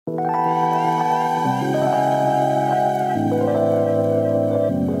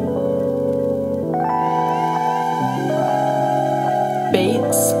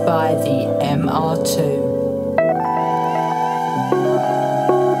by the MR2.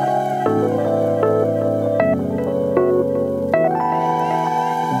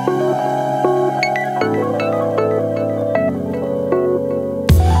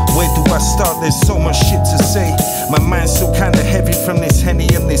 Start, there's so much shit to say. My mind's still kinda heavy from this Henny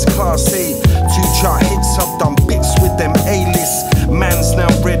and this Class A. 2 chart hits, I've done bits with them A-list. Man's now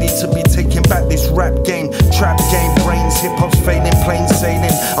ready to be taking back this rap game. Trap game, brains, hip-hop's fading, plain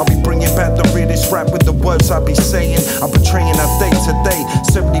sailing. I'll be bringing back the realest rap with the words I be saying. I'm portraying our day-to-day,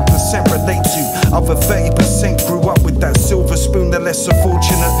 70% relate to. Other 30% grew up with that silver spoon, the lesser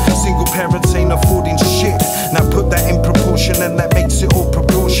fortunate. Single parents ain't affording shit. Now put that in proportion and that makes it all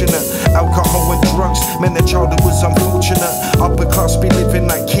proportionate. Alcohol and drugs meant their childhood was unfortunate. Upper class be living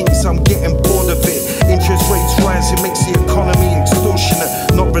like kings, I'm getting bored of it. Interest rates rising makes the economy extortionate.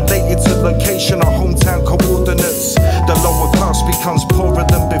 Not related to location or hometown coordinates. The lower class becomes poorer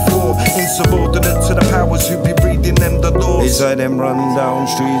than before, insubordinate to the powers who be reading them the laws. Inside them run down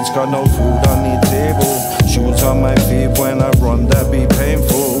streets, got no food on the table. Shoes on my feet when I run, that be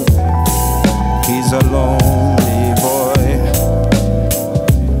painful. He's a lonely boy.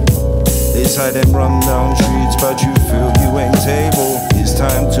 Inside them run down streets, but you feel you ain't able. It's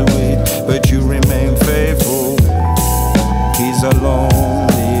time to eat, but you remain faithful. He's a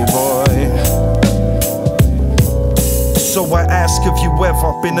lonely boy. So I ask, have you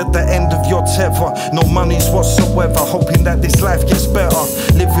ever been at the end of your tether? No monies whatsoever, hoping that this life gets better.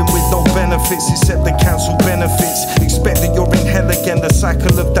 Living with no benefits except the council benefits. Expect that you're in hell again, the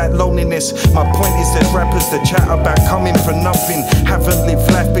cycle of that loneliness. My point is there's rappers that chat about coming for nothing. Haven't lived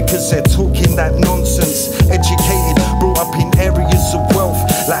life because they're talking that nonsense. Educated, brought up in areas of wealth,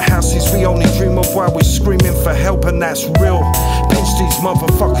 like houses we only dream of while we're screaming for help, and that's real. Pinch these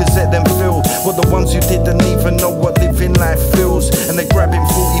motherfuckers, let them feel what the ones who didn't even know what living life feels. And they're grabbing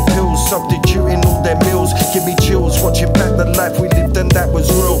 40 pills, substituting all their meals. Give me chills, watching back the life we lived and that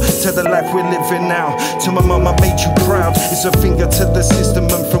was real. To the life we're living now. To my mum, I made you proud. It's a finger to the system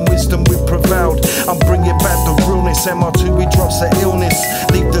and from wisdom we've prevailed. I'm bringing back the realness. MR2, we drops the illness.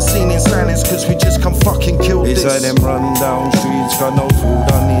 Leave the scene in silence cause we just can't fucking kill this. Inside them run down streets, got no food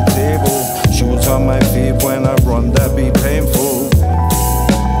on the table. Shoes on my feet when I run, that be painful.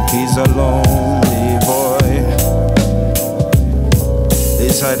 He's a lonely boy.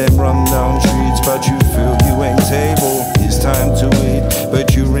 Inside them run down streets, but you feel you ain't able. It's time to eat,